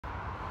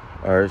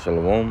Alright,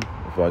 Shalom.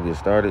 Before I get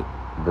started,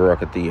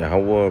 Barakati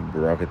Yahweh,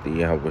 Barakati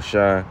Yahweh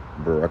Shai,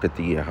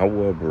 Barakati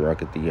Yahweh,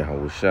 Barakati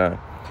Yahweh Shai,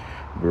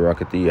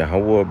 Barakati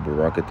Yahweh,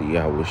 Barakati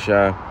Yahweh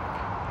Shai,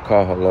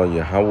 Kahala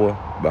Yahweh,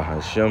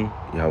 Bahashem,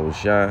 Yahweh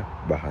Shai,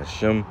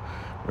 Bahashem,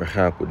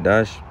 Rechak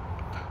Wadash.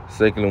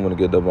 Secondly, I want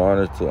to give double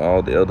honors to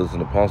all the elders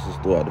and apostles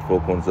throughout the four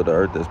corners of the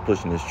earth that's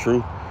pushing this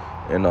truth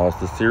and all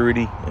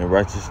sincerity and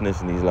righteousness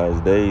in these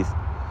last days.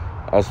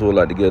 I also would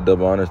like to give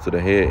double honors to the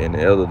head and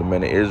the elder of the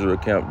Men of Israel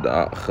camp, the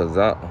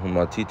Chazak, whom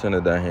I teach under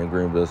down here in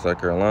Greenville,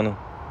 South Carolina.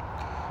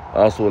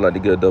 I also would like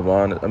to give double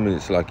honor.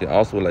 I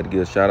also would like to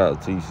give a shout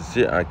out to you,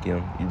 sincere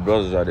Akim, you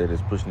brothers out there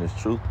that's pushing this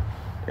truth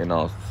and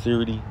all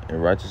sincerity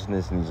and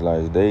righteousness in these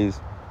last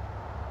days.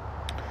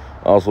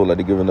 I also would like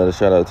to give another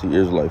shout out to you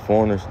Israelite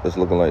foreigners that's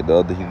looking like the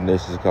other heathen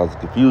nations causing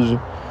confusion,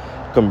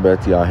 coming back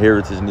to our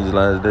heritage in these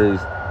last days.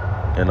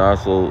 And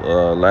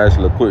also,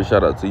 lastly, a quick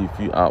shout out to you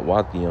few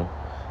Wathium,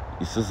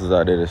 you sisters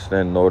out there that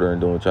stand in order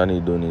and doing what y'all need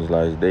to do in these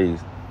last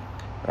days.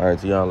 All right,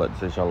 so y'all like to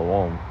say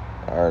shalom.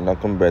 All right, now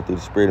coming back through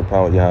the spirit and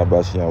power of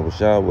Yahweh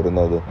Shai with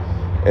another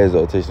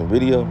exhortation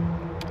video.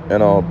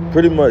 And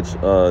pretty much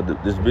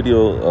this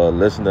video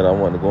lesson that I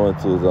want to go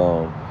into is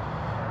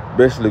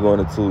basically going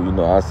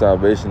into, our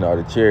salvation are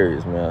the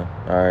chariots, man.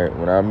 All right,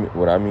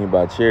 what I mean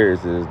by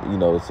chariots is,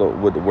 so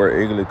what the word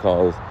English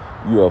calls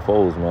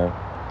UFOs, man.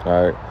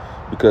 All right.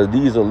 Because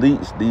these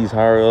elites, these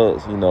higher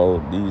ups,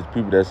 these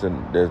people that's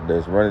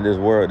running this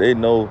world, they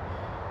know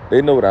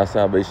what our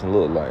salvation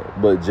look like.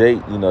 But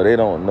Jake, they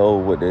don't know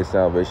what their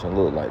salvation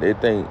look like. They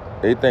think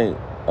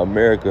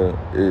America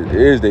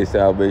is their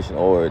salvation,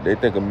 or they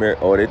think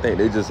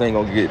they just ain't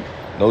gonna get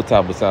no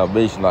type of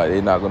salvation. Like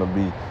they're not gonna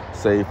be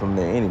saved from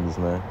their enemies,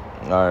 man.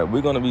 All right,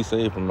 we're gonna be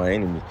saved from our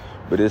enemies,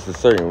 but it's a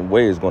certain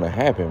way it's gonna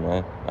happen,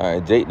 man. All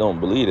right, Jake don't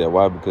believe that.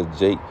 Why? Because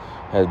Jake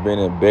has been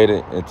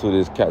embedded into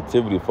this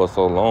captivity for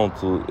so long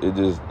it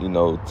just,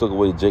 took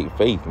away Jake's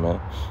faith, man.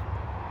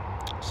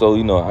 So,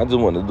 I just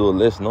want to do a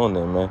lesson on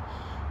that, man.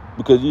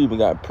 Because you even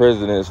got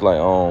presidents like,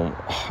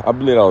 I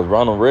believe that was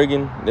Ronald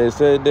Reagan that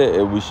said that,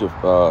 and we should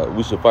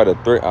fight a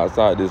threat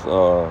outside this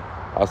earth,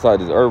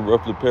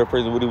 roughly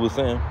paraphrasing what he was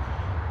saying.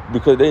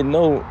 Because they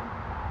know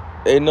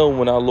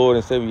when our Lord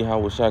and Savior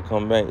Yahweh shall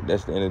come back,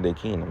 that's the end of their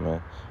kingdom,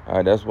 man. All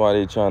right, that's why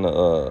they trying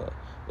to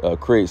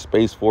create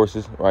space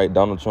forces, right?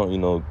 Donald Trump,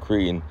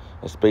 creating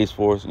a space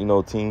force,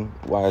 team.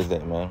 Why is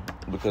that, man?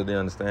 Because they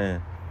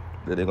understand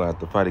that they're gonna have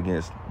to fight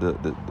against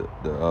the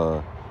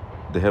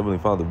Heavenly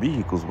Father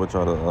vehicles, which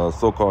are the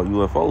so-called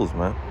UFOs,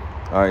 man.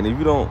 All right, and if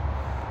you don't,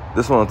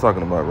 this is what I'm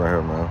talking about right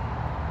here, man.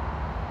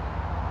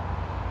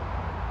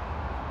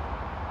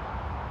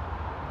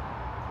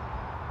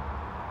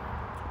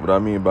 What I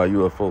mean by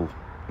UFO,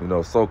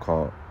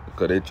 so-called,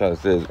 because they try to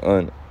say it's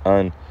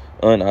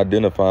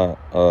unidentified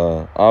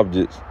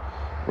objects,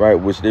 right?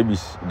 Which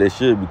they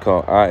should be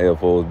called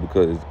IFOs,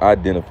 because it's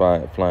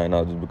identified flying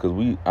objects, because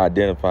we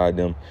identify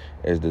them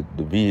as the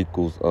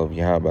vehicles of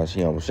Yahweh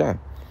Shai.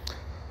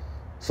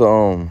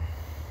 So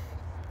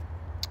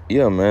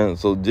yeah, man.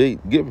 So Jake,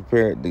 get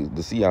prepared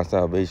to see our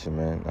salvation,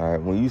 man. All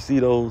right, when you see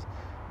those,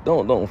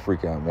 don't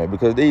freak out, man,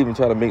 because they even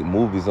try to make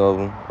movies of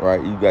them,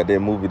 right? You got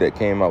that movie that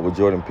came out with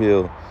Jordan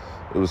Peele.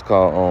 It was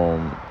called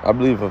I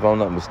believe, if I'm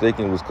not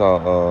mistaken, it was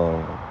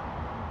called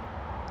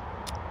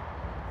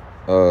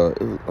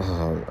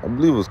I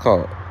believe it was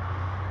called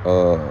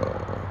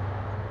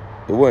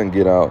it wasn't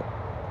Get Out,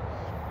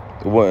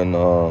 it wasn't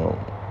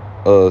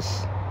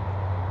Us.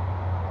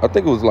 I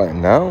think it was like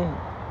Now.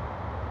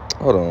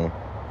 Hold on.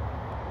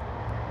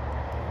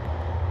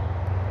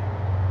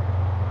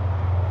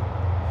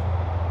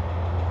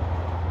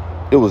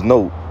 It was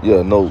Note.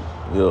 Yeah, Note.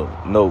 Yeah,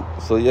 Note.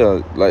 So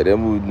yeah, like that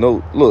movie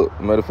Note. Look,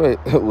 matter of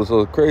fact, it was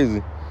so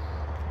crazy.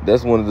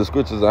 That's one of the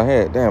scriptures I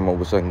had. Damn, I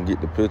wish I can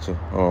get the picture.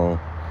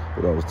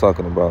 What I was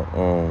talking about.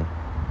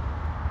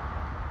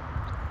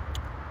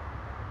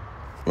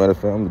 Matter of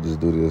fact, I'm gonna just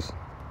do this,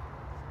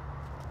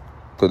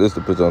 cause this is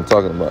the picture I'm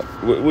talking about.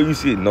 Where you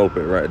see it, Nope,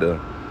 right there.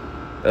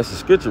 That's the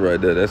scripture right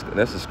there.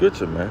 That's the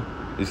scripture, man.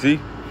 You see?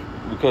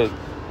 Because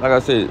like I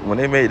said, when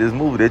they made this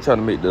movie, they trying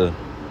to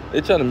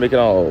make it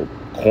all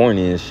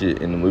corny and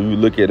shit. And when you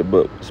look at it,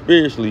 but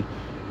spiritually,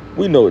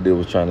 we know what they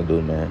was trying to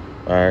do, man.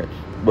 All right.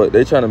 But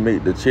they trying to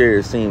make the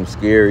chariot seem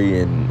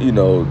scary, and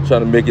trying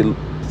to make it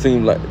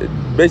seem like,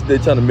 basically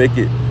they're trying to make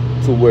it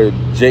to where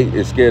Jake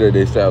is scared of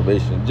their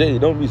salvation.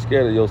 Jake, don't be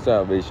scared of your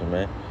salvation,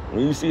 man.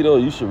 When you see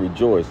those, you should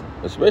rejoice,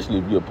 especially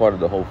if you're a part of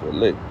the hopeful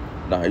elect.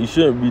 Nah, you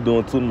shouldn't be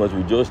doing too much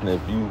rejoicing if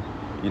if you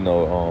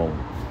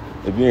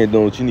ain't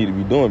doing what you need to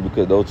be doing,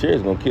 because those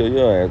chariots gonna kill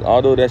your ass.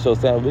 Although that's your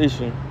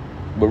salvation,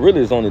 but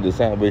really it's only the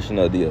salvation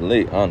of the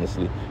elect,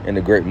 honestly, and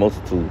the great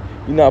multitude.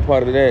 You're not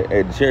part of that,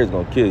 the chariots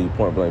gonna kill you,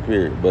 point blank,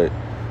 period. But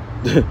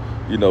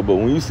but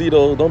when you see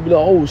those, don't be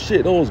like, oh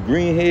shit, those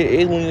green head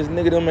aliens,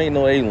 nigga, them ain't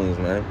no aliens,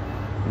 man.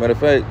 Matter of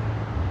fact,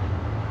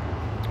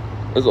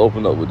 let's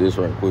open up with this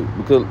right quick,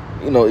 because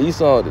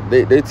Esau,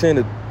 they tend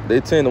to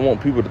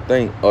want people to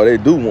think, or they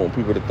do want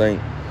people to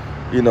think,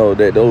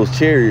 that those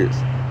chariots,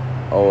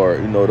 or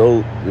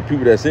those the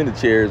people that's in the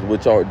chariots,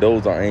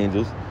 those are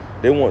angels,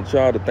 They want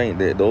y'all to think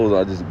that those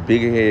are just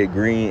big head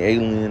green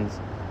aliens,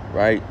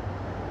 right?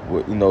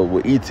 With, you know,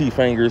 with ET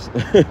fingers.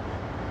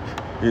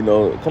 You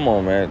know, come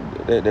on, man.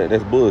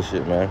 That's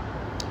bullshit, man.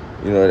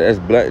 You know, that's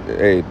black.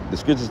 Hey, the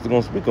scriptures are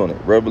gonna speak on it.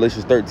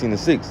 Revelation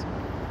 13:6.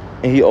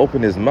 And he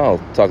opened his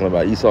mouth, talking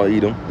about Esau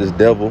Edom, this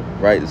devil,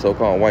 right? The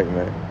so-called white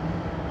man.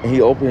 And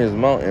he opened his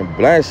mouth and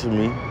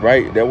blasphemy,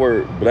 right? That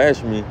word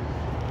blasphemy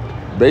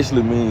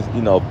basically means,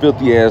 you know,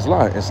 filthy ass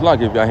lie. It's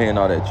like if y'all hearing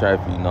all that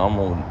traffic, you know, I'm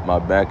on my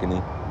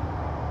balcony,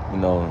 you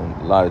know,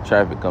 a lot of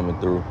traffic coming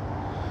through.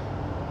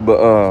 But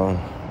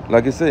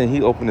like I said,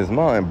 he opened his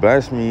mouth and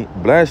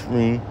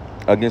blaspheme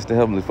against the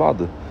Heavenly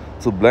Father,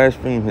 to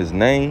blaspheme his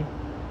name,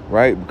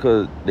 right?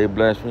 Because they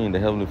blaspheme the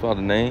Heavenly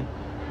Father's name,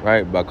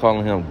 right? By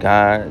calling him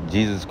God,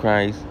 Jesus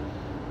Christ,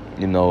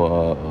 you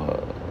know,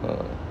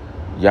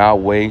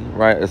 Yahweh,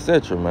 right,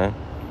 etc., man.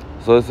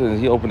 So it says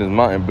he opened his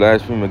mouth and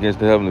blasphemed against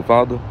the Heavenly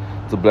Father,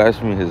 to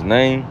blaspheme his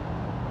name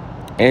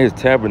and his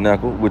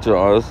tabernacle, which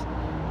are us,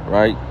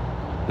 right?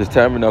 This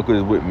tabernacle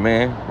is with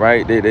man,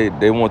 right?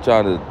 They want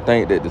y'all to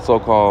think that the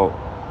so-called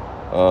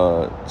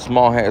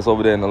small hats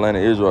over there in the land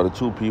of Israel are the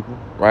true people,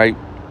 right?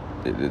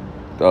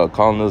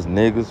 Calling us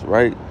niggas,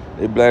 right?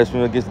 They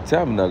blaspheme against the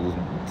tabernacles,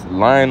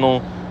 lying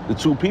on the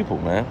true people,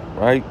 man,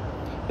 right?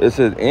 It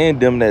says,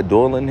 and them that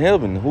dwell in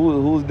heaven.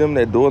 Who's them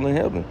that dwell in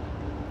heaven?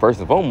 First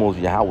and foremost,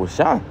 Yahweh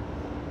Shai.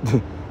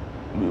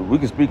 We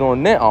can speak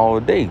on that all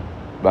day,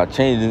 about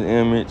changing his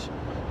image,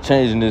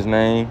 changing his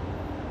name,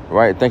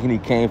 right? Thinking he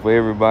came for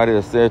everybody,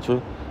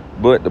 etc.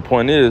 But the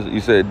point is, you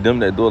said them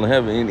that dwell in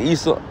heaven. And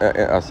Esau,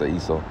 I say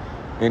Esau.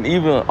 And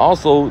even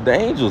also the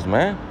angels,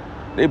 man.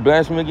 They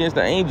blaspheme against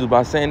the angels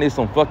by saying they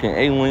some fucking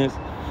aliens.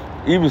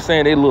 Even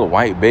saying they little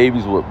white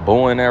babies with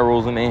bow and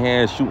arrows in their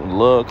hands shooting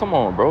love. Come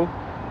on, bro.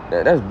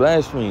 That's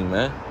blasphemy,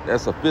 man.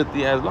 That's a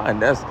filthy ass lie.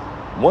 And that's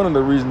one of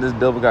the reasons this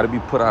devil got to be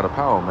put out of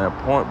power, man.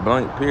 Point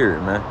blank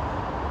period, man.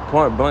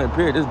 Point blank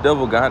period. This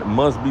devil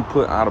must be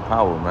put out of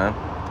power, man.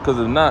 Because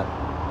if not,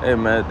 hey,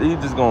 man, he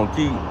just going to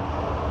keep,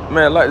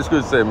 man, like the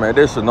scripture said, man,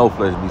 there should no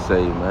flesh be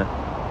saved, man.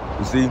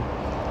 You see?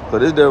 So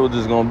this devil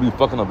just going to be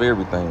fucking up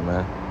everything,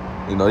 man.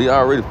 You know, he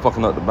already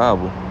fucking up the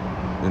Bible.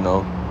 You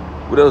know,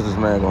 what else is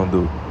man going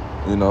to do?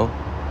 You know?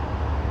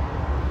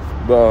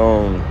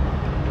 But,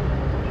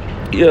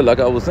 yeah, like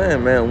I was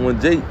saying, man, when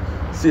Jake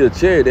see a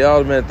chariot, they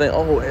automatically think,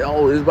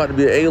 oh, it's about to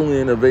be an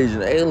alien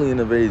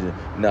invasion.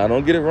 Now,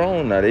 don't get it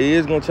wrong. Now, they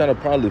is going to try to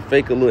probably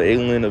fake a little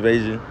alien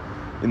invasion,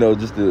 you know,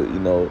 just to, you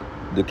know,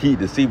 to keep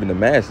deceiving the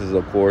masses,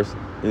 of course.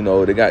 You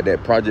know, they got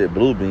that Project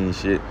Bluebeam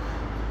shit.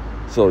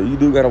 So you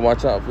do got to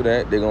watch out for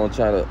that. They're going to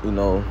try to, you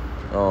know,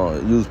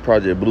 use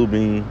Project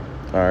Bluebeam,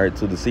 all right,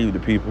 to deceive the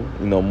people,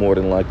 you know, more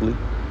than likely.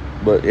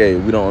 But, hey,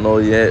 we don't know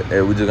yet.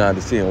 Hey, we just got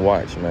to see and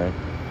watch, man.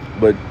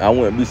 But I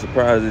wouldn't be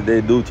surprised if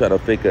they do try to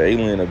fake an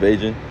alien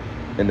invasion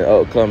in the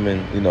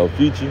upcoming, you know,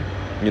 future,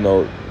 you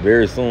know,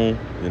 very soon,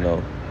 you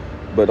know.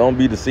 But don't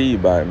be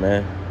deceived by it,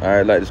 man. All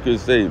right, like the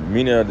scripture say,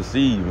 many are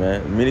deceived,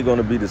 man. Many going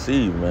to be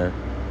deceived, man.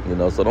 You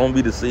know, so don't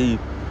be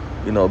deceived,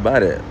 you know, by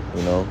that,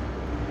 you know.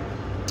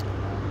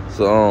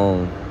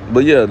 So,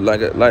 but yeah,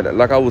 like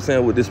I was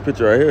saying with this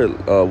picture right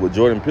here, with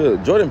Jordan Peele.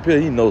 Jordan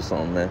Peele, he knows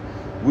something, man.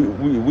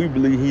 We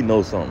believe he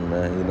knows something,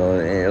 man. You know,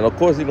 and of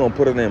course he gonna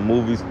put it in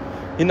movies.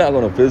 He's not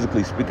gonna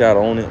physically speak out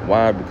on it.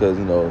 Why? Because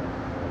you know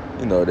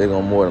they're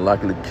gonna more than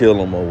likely kill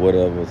him or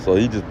whatever. So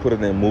he just put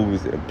it in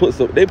movies and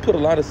they put a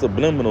lot of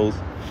subliminals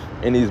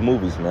in these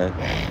movies, man.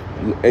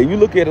 And you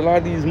look at a lot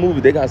of these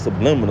movies, they got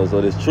subliminals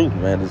of this truth,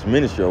 man. This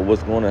ministry of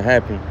what's going to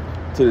happen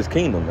to this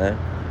kingdom, man.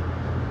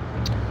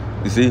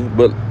 You see,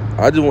 but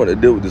I just want to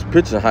deal with this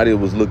picture, how they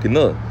was looking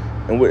up.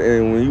 And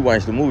when you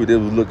watch the movie, they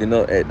was looking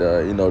up at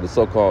the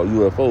so-called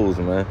UFOs,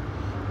 man,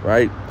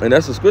 right? And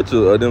that's the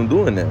scripture of them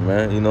doing that,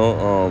 man. You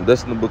know,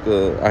 that's in the book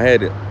of, I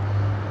had it,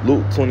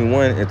 Luke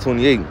 21 and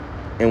 28.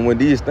 And when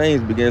these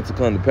things began to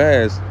come to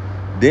pass,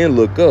 then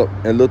look up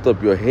and lift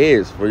up your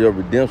heads, for your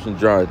redemption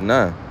draweth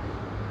nigh.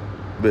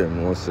 Bear with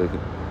me 1 second.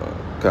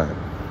 Okay,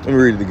 let me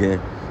read it again.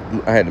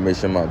 I had to make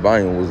sure my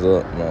volume was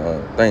up,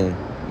 my thing,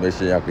 make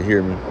sure y'all could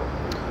hear me.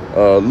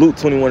 Luke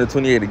 21 and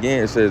 28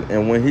 again, it says,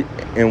 and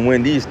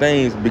when these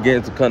things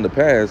begin to come to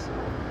pass,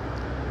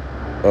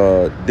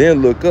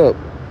 then look up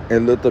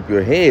and lift up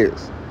your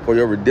heads, for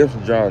your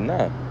redemption draweth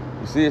nigh.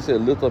 You see, it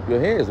said lift up your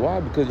heads. Why?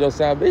 Because your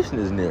salvation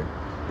is near.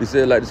 He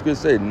said, like the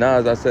scripture said, now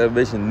is our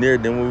salvation near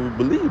than when we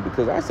believe,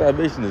 because our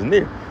salvation is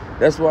near.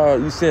 That's why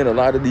you're seeing a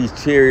lot of these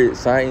chariot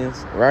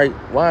sightings, right?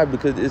 Why?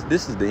 Because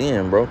this is the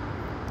end, bro.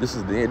 This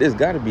is the end. This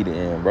got to be the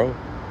end, bro.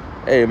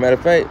 Hey, matter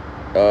of fact,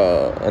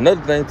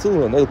 another thing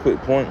too, another quick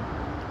point.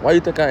 Why you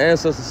think our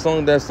ancestors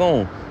sung that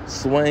song,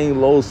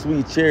 swing low,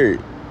 sweet chariot,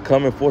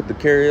 coming forth to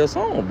carry us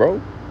home, bro?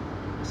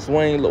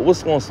 Swing low.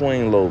 What's going to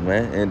swing low,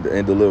 man,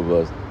 and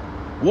deliver us?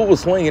 What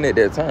was swinging at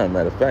that time,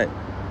 matter of fact?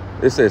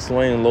 It said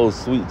swing low,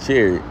 sweet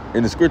chariot.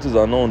 And the scriptures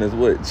are known as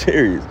what?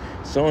 Chariots.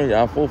 Showing you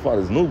our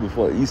forefathers knew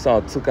before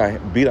Esau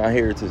beat our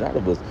heritage out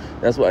of us.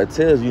 That's why it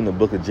tells you in the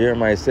book of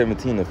Jeremiah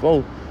 17 and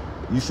 4,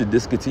 you should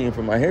discontinue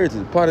from our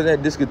heritage. Part of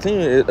that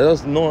discontinue is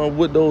us knowing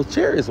what those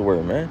chariots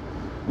were, man.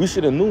 We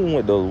should have known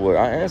what those were.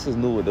 Our ancestors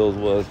knew what those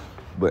was,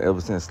 but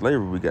ever since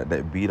slavery, we got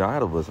that beat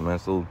out of us, man.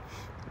 So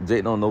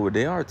Jake don't know what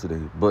they are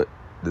today. But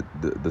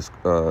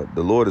the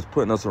Lord is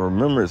putting us in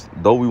remembrance,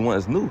 though we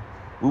once knew.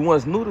 We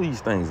once knew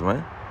these things,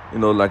 man. You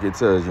know, like it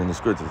tells you in the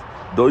scriptures.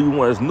 Though you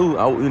once knew,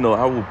 I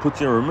will put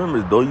you in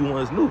remembrance, though you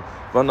once knew.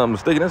 If I'm not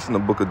mistaken, that's in the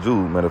book of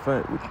Jude. Matter of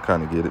fact, we can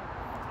kind of get it.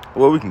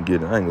 Well, we can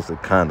get it. I ain't gonna say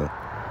kind of.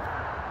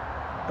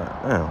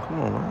 Damn, come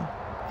on, man.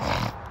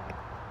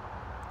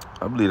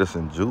 I believe that's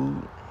in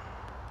Jude.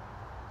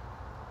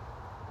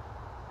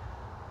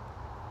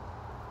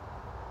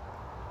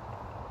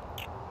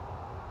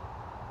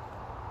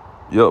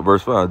 Yup,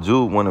 verse 5,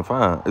 Jude 1 and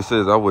 5. It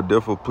says, I would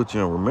therefore put you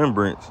in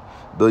remembrance,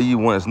 though you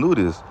once knew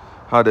this,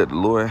 how that the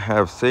Lord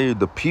have saved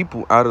the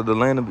people out of the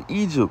land of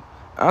Egypt,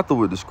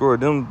 afterward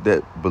destroyed them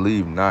that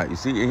believe not. You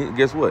see, and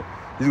guess what?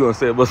 He's going to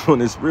save us from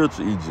this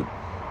spiritual Egypt.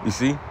 You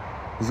see?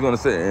 He's going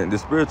to say, and the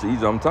spiritual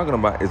Egypt I'm talking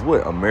about is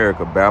what?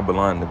 America,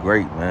 Babylon the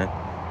Great, man.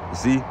 You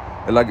see?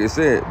 And like I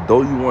said,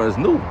 though you once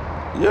knew.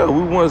 Yeah,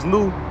 we once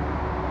knew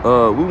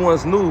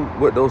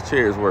what those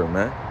chariots were,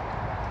 man.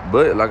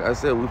 But like I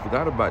said, we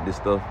forgot about this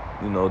stuff,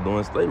 you know,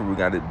 during slavery. We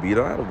got it beat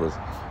out of us.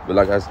 But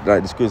like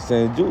the scripture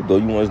saying, Jude, though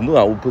you once knew,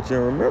 I will put you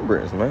in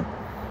remembrance, man.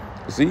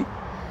 You see?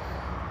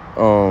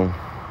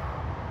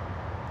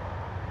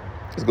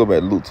 Let's go back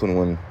to Luke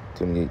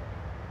 21:28.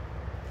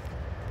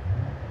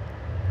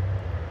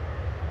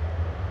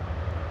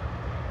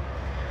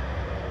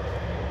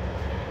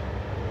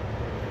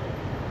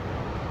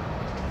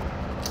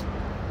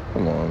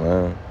 Come on,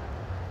 man.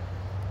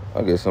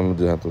 I guess I'm gonna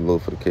just have to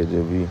look for the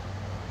KJV.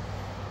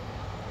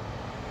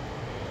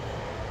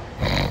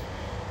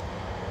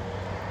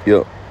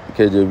 Yep, the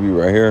KJV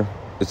right here.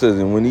 It says,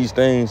 and when these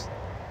things,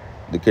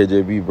 the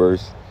KJV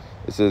verse,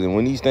 it says, and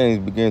when these things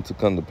begin to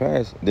come to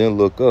pass, then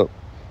look up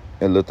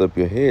and lift up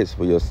your heads,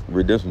 for your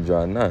redemption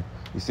draw nigh.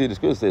 You see, the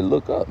scripture say,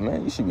 look up,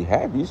 man. You should be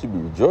happy. You should be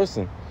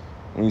rejoicing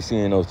when you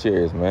seeing those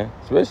chariots, man.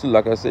 Especially,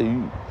 like I said,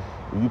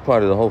 if you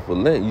part of the whole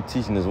fillet, you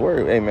teaching this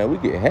word. Hey, man, we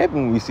get happy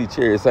when we see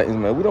chariot sightings,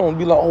 man. We don't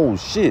be like, oh,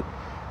 shit,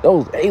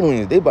 those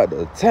aliens, they about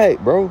to attack,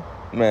 bro.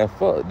 Man,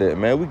 fuck that,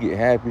 man. We get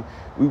happy.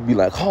 We be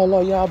like, oh,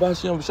 Lord, y'all about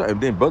to shot.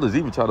 And then brothers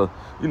even try to,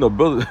 you know,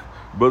 brothers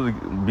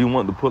be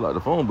wanting to pull out the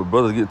phone, but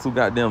brothers get too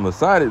goddamn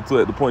excited to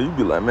at the point you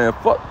be like, man,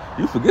 fuck,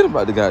 you forget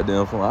about the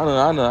goddamn phone.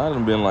 I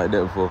done been like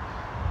that before.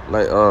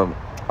 Like,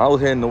 I was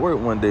heading to work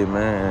one day,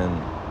 man,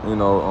 and, you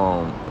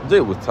know,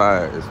 Jake was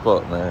tired as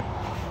fuck, man.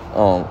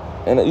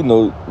 And, you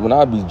know, when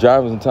I be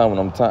driving sometimes when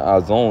I'm tired, I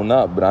zone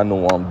out, but I know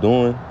what I'm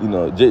doing. You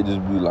know, Jake just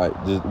be like,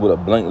 just with a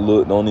blank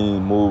look, don't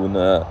even move, and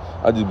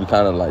I just be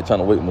kind of like trying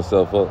to wake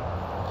myself up.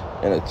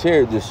 And a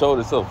chariot just showed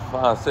itself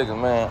for 5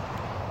 seconds, man.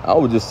 I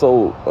was just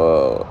so,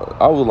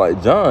 I was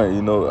like John,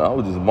 you know, I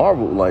was just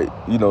marveled, like,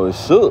 you know, it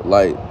shook,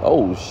 like,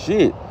 oh,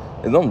 shit.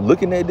 And I'm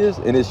looking at this,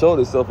 and it showed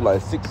itself for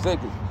like 6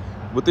 seconds.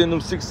 Within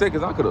them 6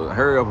 seconds, I could have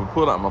hurried up and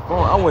pulled out my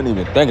phone. I wasn't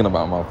even thinking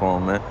about my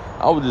phone, man.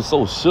 I was just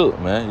so shook,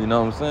 man, you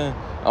know what I'm saying?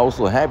 I was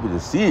so happy to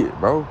see it,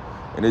 bro.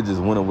 And it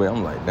just went away.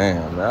 I'm like,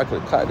 damn, man, I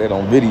could have caught that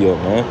on video,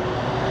 man.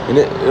 And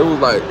it was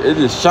like, it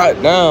just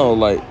shot down,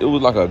 like, it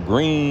was like a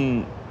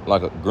green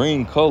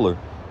color.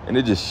 And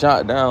it just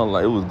shot down,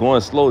 like it was going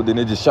slow, then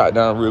it just shot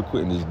down real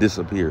quick and just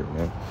disappeared,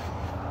 man.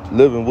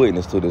 Living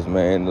witness to this,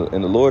 man.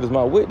 And the Lord is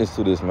my witness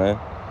to this, man.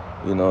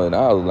 You know, and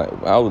I was like,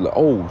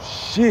 oh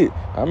shit.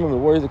 I remember the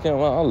words that came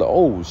out. I was like,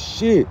 oh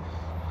shit.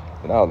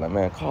 And I was like,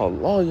 man, call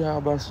Lord, y'all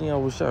about seeing I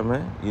was shot,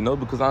 man. You know,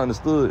 because I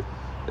understood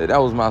that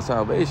was my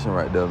salvation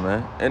right there,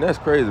 man. And that's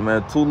crazy,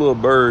 man. 2 little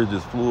birds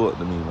just flew up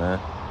to me, man.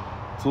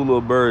 2 little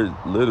birds,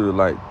 literally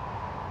like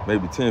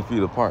maybe 10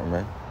 feet apart,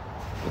 man.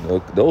 You know,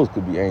 those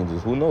could be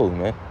angels. Who knows,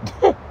 man?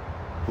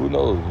 Who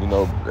knows? You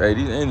know, hey,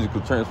 these angels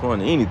could transform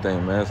into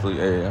anything, man. So,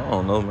 hey, I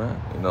don't know,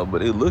 man. You know,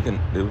 but it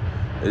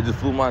just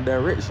flew my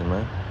direction,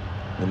 man.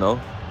 You know?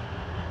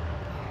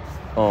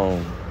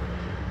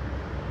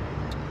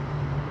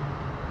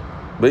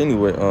 But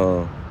anyway,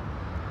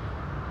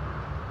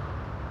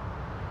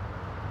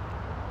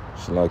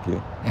 Shalaki.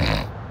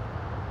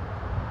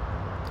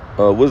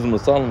 Wisdom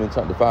of Solomon,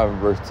 chapter 5 and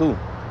verse 2.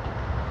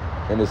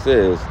 And it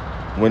says,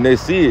 when they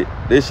see it,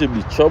 they should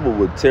be troubled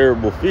with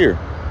terrible fear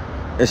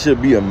and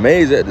should be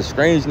amazed at the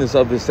strangeness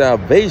of his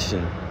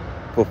salvation,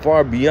 for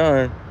far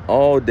beyond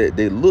all that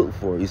they look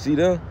for. You see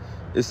that?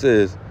 It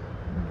says,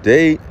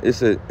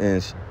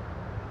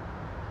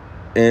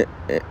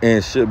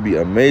 and should be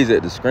amazed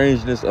at the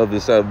strangeness of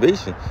his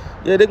salvation.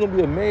 Yeah, they're going to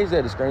be amazed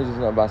at the strangeness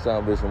of our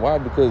salvation. Why?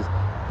 Because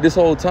this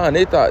whole time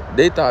they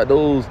thought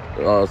those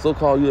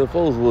so-called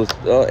UFOs was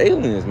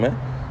aliens, man.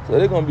 So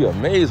they're gonna be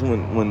amazed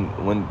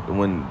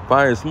when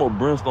fire and smoke,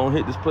 brimstone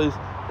hit this place.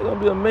 They're gonna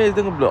be amazed.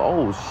 They're gonna be like,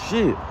 oh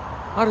shit,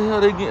 how the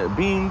hell they getting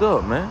beamed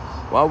up, man?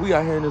 While we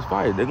out here in this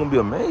fire, they're gonna be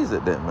amazed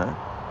at that, man.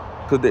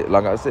 Cause they,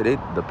 like I said,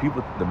 the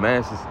people, the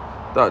masses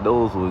thought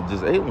those were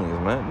just aliens,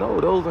 man. No,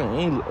 those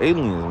ain't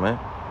aliens, man.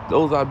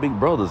 Those are big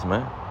brothers,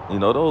 man. You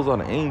know, those are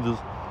the angels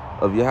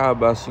of Yahweh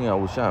Bashim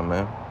Awushai,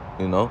 man.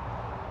 You know,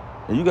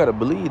 and you gotta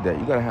believe that.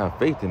 You gotta have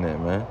faith in that,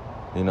 man.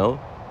 You know,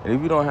 and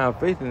if you don't have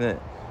faith in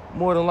that,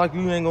 more than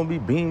likely you ain't gonna be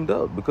beamed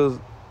up, because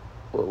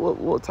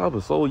what type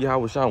of soul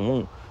Yahweh Shai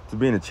want to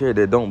be in a chair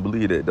that don't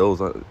believe that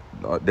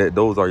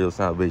those are your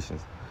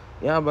salvations?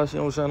 Yahweh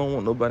Shai don't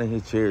want nobody in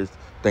his chairs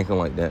thinking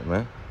like that,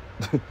 man.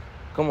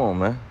 Come on,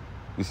 man.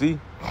 You see?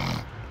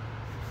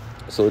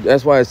 So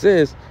that's why it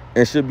says,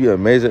 and should be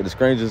amazed at the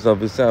strangeness of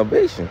his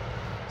salvation,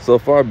 so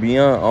far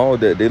beyond all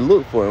that they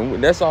look for.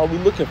 And that's all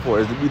we're looking for,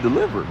 is to be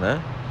delivered,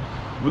 man.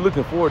 We're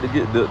looking forward to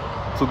get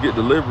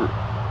delivered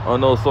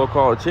on those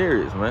so-called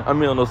chariots, man. I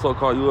mean, on those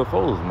so-called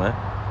UFOs, man.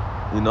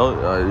 You know,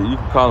 you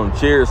can call them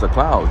chariots or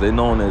clouds. They're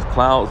known as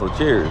clouds or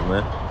chariots,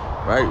 man.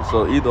 Right?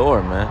 So either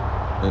or, man.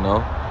 You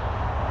know.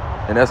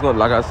 And that's going to,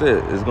 like I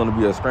said, it's going to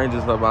be a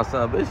strangeness of our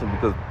salvation,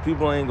 because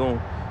people ain't going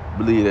to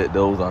believe that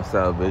those are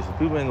salvation.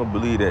 People ain't going to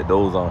believe that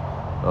those are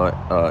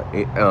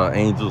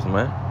angels,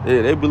 man.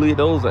 They believe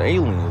those are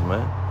aliens,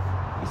 man.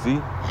 You see?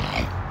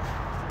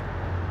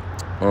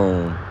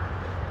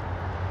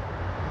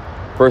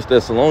 1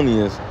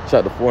 Thessalonians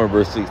chapter 4 and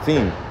verse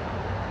 16.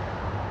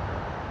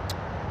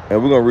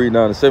 And we're going to read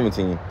down to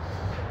 17.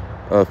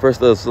 1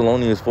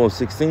 Thessalonians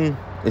 4:16.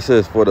 It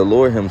says, for the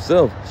Lord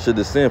himself should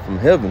descend from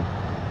heaven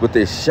with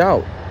a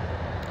shout,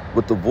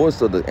 with the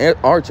voice of the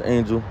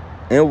archangel,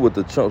 and with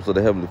the trumps of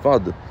the heavenly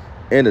Father,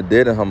 and the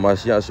dead in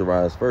Hamashiach shall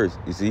rise first.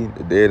 You see,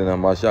 the dead in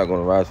Hamashiach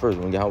going to rise first.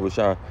 When Yahweh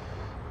Shai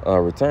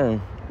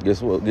return,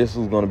 guess what? Guess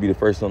who's going to be the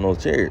first on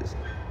those chariots?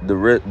 The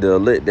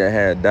elect that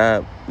had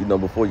died, you know,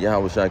 before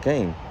Yahweh Shai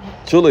came.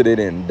 Truly, they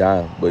didn't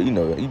die, but you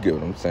know, you get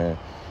what I'm saying.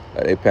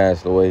 They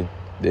passed away.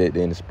 They're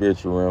in the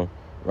spiritual realm,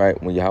 right?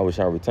 When Yahweh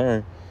Shai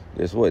return,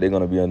 guess what? They're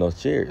going to be on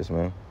those chariots,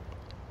 man.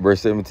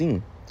 Verse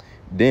 17.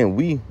 Then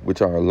we,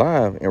 which are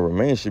alive and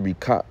remain, should be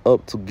caught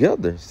up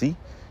together. See,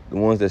 the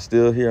ones that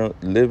still here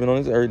living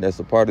on this earth, that's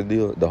a part of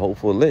the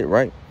hopeful elect,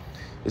 right?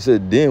 It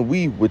said, then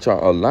we, which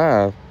are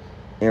alive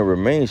and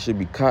remain, should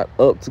be caught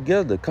up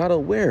together. Caught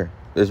up where?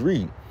 Let's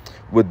read.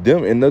 With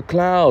them in the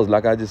clouds,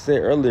 like I just said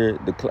earlier,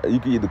 you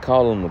can either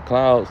call them the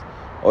clouds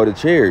or the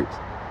chariots,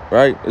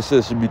 right? It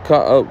says should be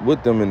caught up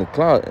with them in the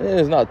cloud. And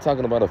it's not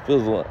talking about a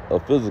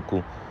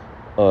physical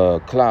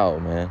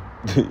cloud, man,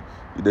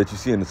 that you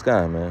see in the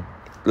sky, man.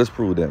 Let's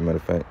prove that, matter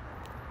of fact.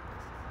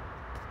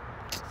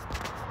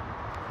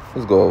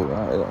 Let's go.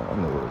 I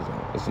know what it's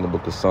in. It's in the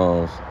book of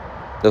Psalms.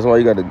 That's why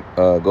you got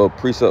to go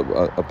precept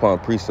upon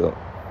precept.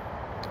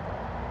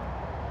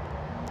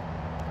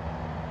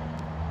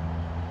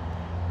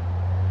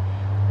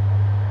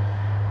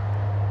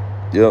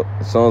 Yep,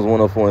 Psalms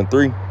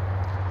 104:3.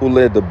 Who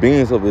led the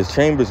beams of his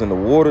chambers in the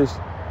waters,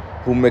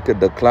 who maketh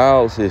the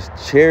clouds his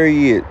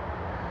chariot,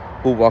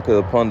 who walketh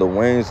upon the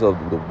wings of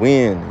the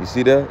wind. You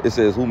see that? It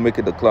says, who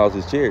maketh the clouds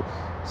his chariot.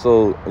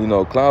 So, you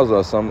know, clouds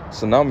are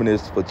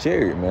synonymous for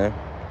chariot, man.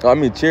 I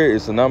mean, chariot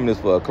is synonymous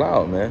for a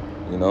cloud, man,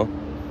 you know.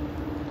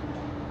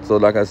 So,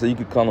 like I said, you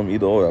could call them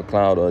either or, a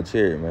cloud or a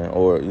chariot, man,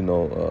 or, you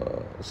know,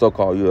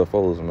 so-called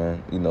UFOs,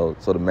 man, you know,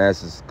 so the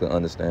masses can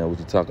understand what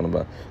you're talking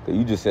about. Because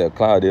you just said a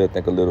cloud, they'll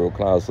think a literal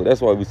cloud. So that's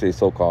why we say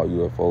so-called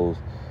UFOs,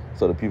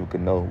 so that people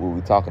can know what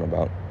we're talking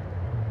about.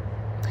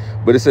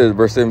 But it says,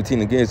 verse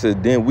 17 again, it says,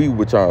 then we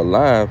which are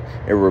alive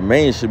and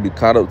remain should be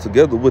caught up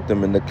together with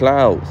them in the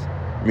clouds,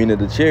 meaning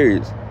the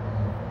chariots.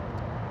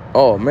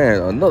 Oh, man,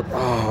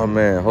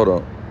 hold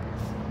on.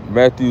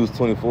 Matthew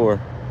 24,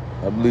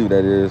 I believe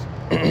that is.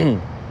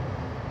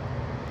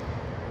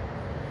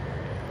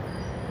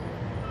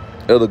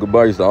 Elder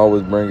Gabar used to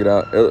always bring it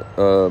out.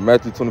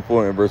 Matthew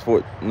 24 and verse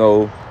 4.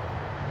 No.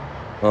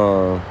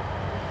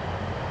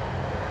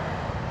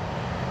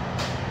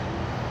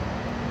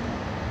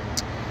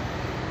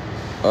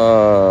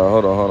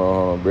 Hold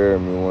on. Bear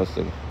with me 1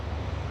 second.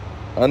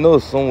 I know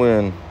it's somewhere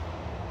in.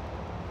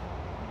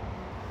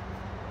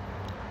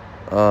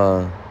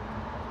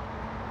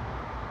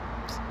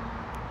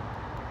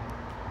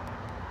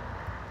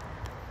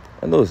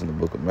 I know it's in the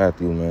book of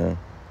Matthew, man.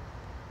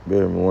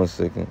 Bear with me 1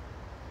 second.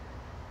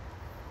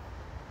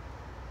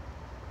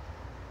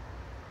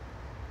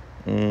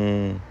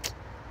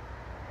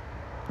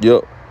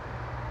 Yep,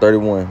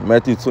 31.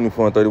 Matthew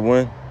 24 and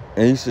 31.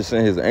 And he should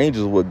send his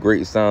angels with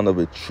great sound of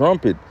a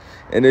trumpet,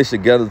 and they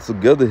should gather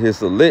together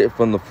his elect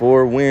from the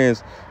four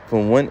winds,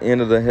 from one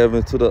end of the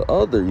heavens to the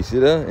other. You see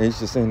that? And he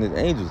should send his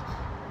angels.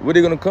 Where are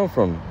they going to come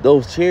from?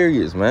 Those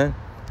chariots, man.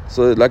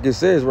 So like it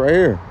says right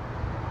here,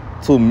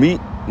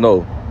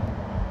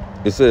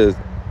 it says,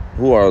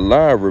 who are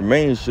alive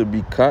remain should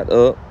be caught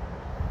up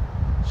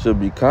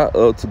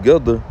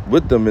together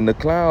with them in the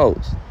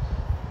clouds.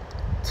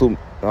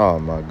 Oh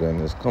my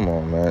goodness, come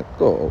on, man.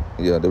 Go.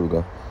 Yeah, there we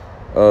go.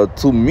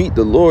 To meet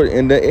the Lord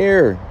in the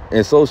air,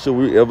 and so shall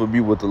we ever be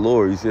with the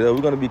Lord. You see that?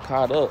 We're going to be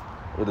caught up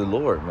with the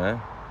Lord,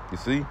 man. You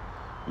see?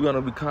 We're going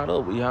to be caught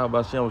up with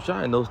Yahweh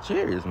Shai in those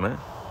chariots, man.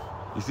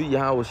 You see,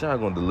 Yahweh Shai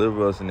going to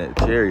deliver us in that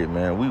chariot,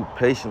 man. We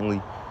patiently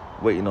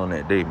waiting on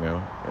that day,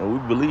 man. And we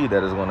believe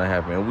that it's going to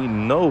happen. And we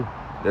know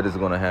that it's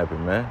going to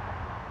happen, man.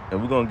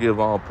 And we're going to give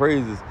all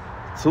praises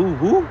to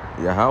who?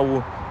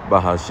 Yahweh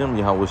Bahashem,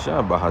 Yahweh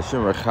Shai,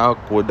 Bahashem Rechal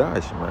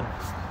Kodash, man.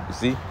 You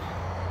see?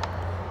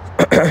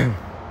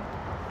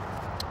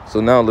 So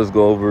now let's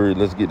go over,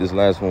 let's get this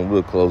last one,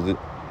 we'll close it.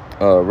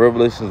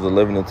 Revelations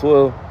 11 and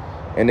 12.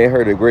 And they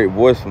heard a great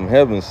voice from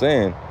heaven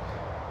saying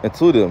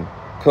unto them,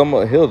 come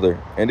up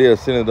hither. And they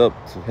ascended up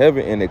to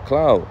heaven in a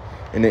cloud,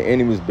 and the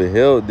enemies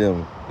beheld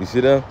them. You see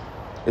that?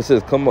 It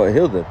says, come up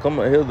hither. Come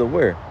up hither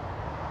where?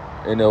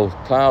 In those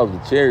clouds,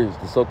 the chariots,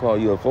 the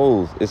so-called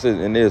UFOs. It says,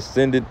 and they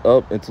ascended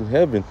up into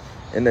heaven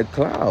in a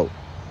cloud,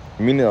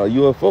 meaning a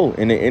UFO,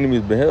 and the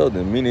enemies beheld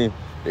them, meaning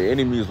the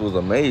enemies was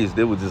amazed.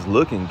 They were just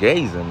looking,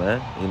 gazing,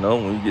 man. You know,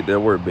 when you get that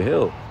word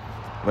beheld.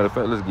 Matter of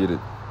fact, let's get it.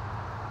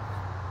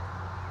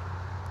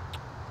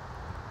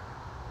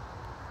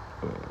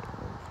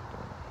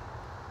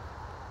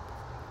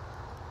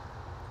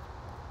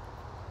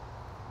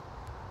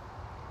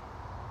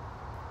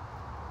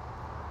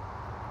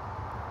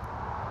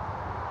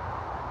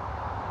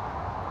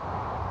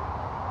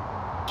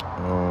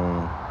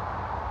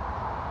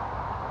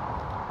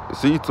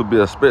 See, to be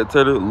a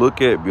spectator,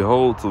 look at,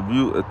 behold, to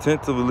view,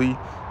 attentively,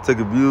 take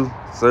a view,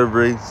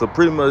 survey. So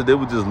pretty much they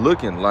were just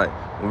looking, like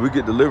when we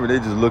get delivered, they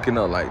just looking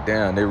up like,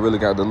 damn, they really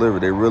got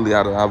delivered. They really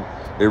out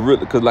of, they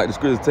really, because like the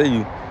scriptures tell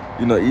you,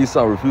 you know,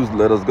 Esau refused to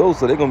let us go.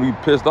 So they're going to be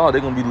pissed off.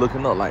 They're going to be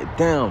looking up like,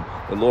 damn,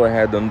 the Lord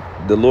had them,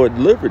 the Lord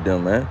delivered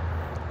them, man.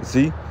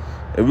 See,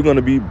 and we're going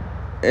to be,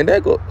 and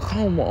that go,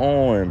 come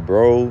on,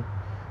 bro.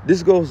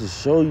 This goes to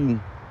show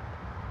you,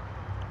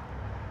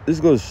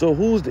 this goes to show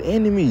who's the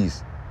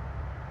enemies.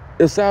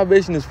 If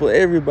salvation is for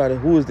everybody,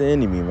 who is the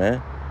enemy,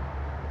 man?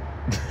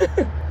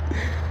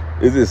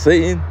 Is it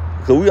Satan?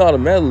 Because we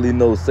automatically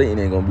know Satan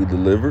ain't going to be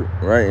delivered,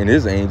 right? And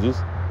his angels,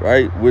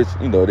 right? Which,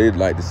 you know, they'd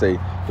like to say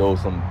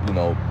those some, you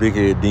know,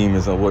 big-head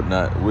demons or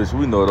whatnot, which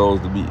we know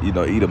those to be, you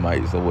know,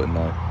 Edomites or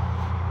whatnot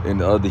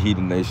and the other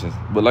heathen nations.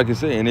 But like I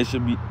said, and it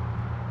should be,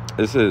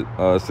 it said,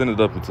 send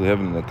it up into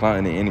heaven and the cloud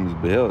and the enemies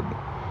beheld them.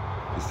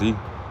 You see?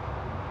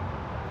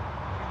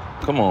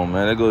 Come on,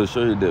 man. That goes to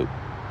show you that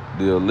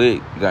the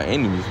elect got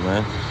enemies,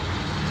 man.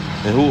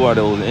 And who are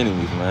those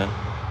enemies, man?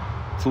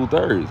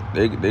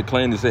 2/3. They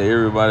claim to say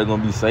everybody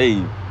gonna be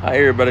saved. How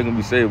everybody gonna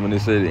be saved when they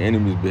say the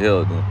enemies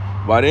beheld them?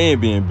 Why they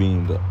ain't being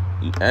beamed up?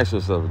 You ask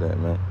yourself that,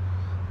 man.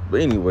 But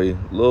anyway,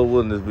 Lord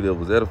willing, this video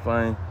was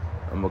edifying.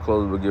 I'm gonna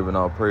close with giving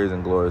all praise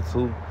and glory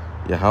to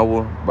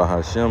Yahweh,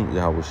 Bahashem,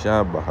 Yahweh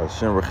Shai,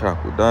 Bahashem,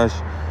 Rechak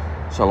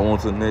Kodash. Shalom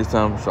till the next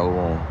time.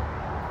 Shalom.